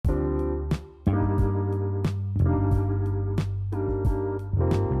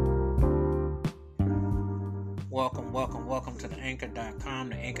Anchor.com,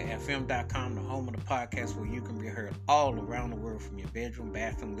 to AnchorFM.com, the home of the podcast where you can be heard all around the world from your bedroom,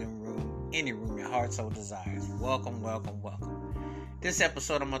 bathroom, living room, any room your heart so desires. Welcome, welcome, welcome. This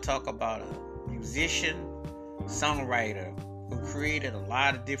episode I'm going to talk about a musician, songwriter who created a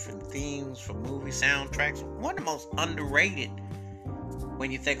lot of different themes for movie soundtracks. One of the most underrated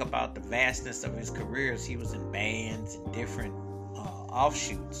when you think about the vastness of his careers. He was in bands and different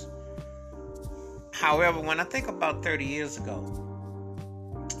offshoots. However, when I think about 30 years ago,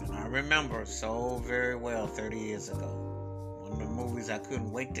 and I remember so very well 30 years ago, one of the movies I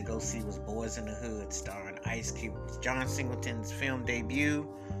couldn't wait to go see was Boyz in the Hood, starring Ice Cube. It was John Singleton's film debut.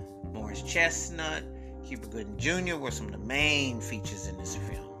 Morris Chestnut, Cuba Gooding Jr. were some of the main features in this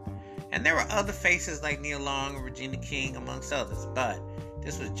film. And there were other faces like Neil Long and Regina King, amongst others, but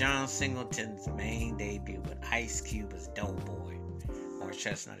this was John Singleton's main debut with Ice Cube as Doughboy, Morris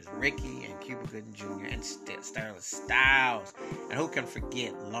Chestnut as Ricky, and Cuba Gooding Jr. and Sterling Styles. And who can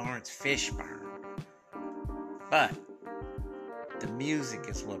forget Lawrence Fishburne? But the music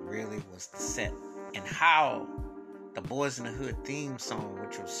is what really was the set, and how the Boyz in the Hood theme song,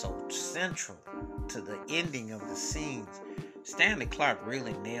 which was so central to the ending of the scenes, Stanley Clarke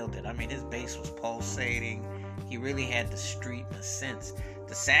really nailed it. I mean, his bass was pulsating. He really had the street in a sense.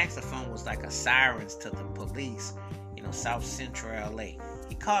 The saxophone was like a sirens to the police, South Central LA.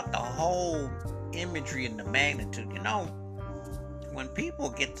 He caught the whole imagery and the magnitude. When people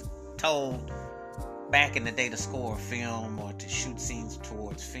get told back in the day to score a film or to shoot scenes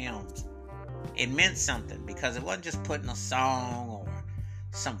towards films, it meant something, because it wasn't just putting a song or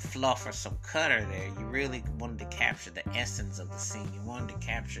some fluff or some cutter there. You really wanted to capture the essence of the scene. You wanted to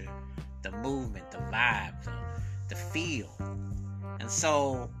capture the movement, the vibe, the feel. And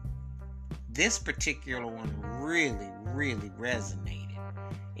so this particular one really, really resonated.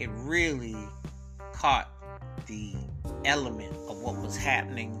 It really caught the element of what was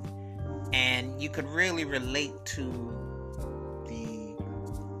happening, and you could really relate to the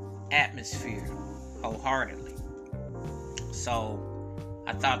atmosphere wholeheartedly. So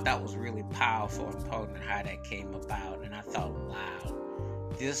I thought that was really powerful and potent how that came about, and I thought,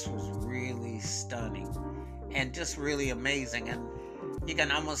 wow, this was really stunning and just really amazing. And you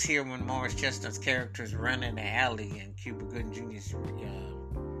can almost hear when Morris Chestnut's character is running in the alley and Cuba Gooding Jr.'s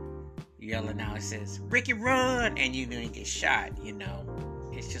yelling out, it says, "Ricky, run!" And he gets shot,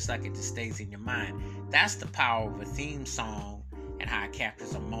 It's just like it just stays in your mind. That's the power of a theme song and how it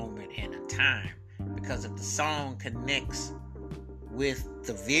captures a moment and a time. Because if the song connects with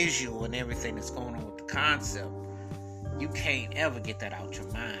the visual and everything that's going on with the concept, you can't ever get that out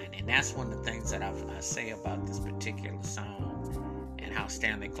your mind. And that's one of the things that I say about this particular song, and how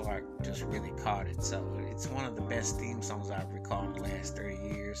Stanley Clarke just really caught it. So it's one of the best theme songs I've recalled in the last 30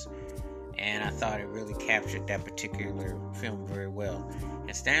 years. And I thought it really captured that particular film very well.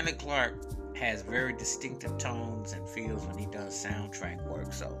 And Stanley Clarke has very distinctive tones and feels when he does soundtrack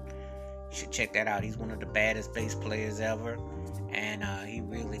work. So you should check that out. He's one of the baddest bass players ever. And he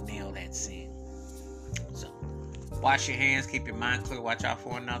really nailed that scene. So wash your hands, keep your mind clear, watch out for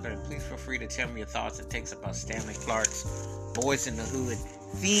one another, and please feel free to tell me your thoughts and takes about Stanley Clarke's Boyz in the Hood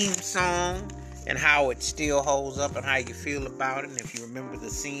theme song and how it still holds up and how you feel about it, and if you remember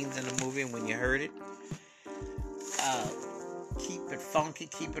the scenes in the movie and when you heard it. Keep it funky,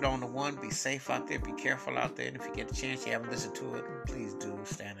 keep it on the one, be safe out there, be careful out there, and if you get a chance, you haven't listened to it, please do.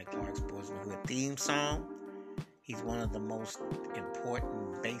 Stanley Clarke's Boyz in the Hood theme song. He's one of the most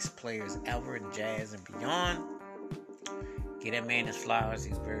important bass players ever in jazz and beyond. Get that man his flowers.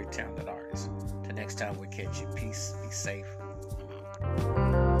 He's a very talented artist. Till next time we catch you. Peace. Be safe.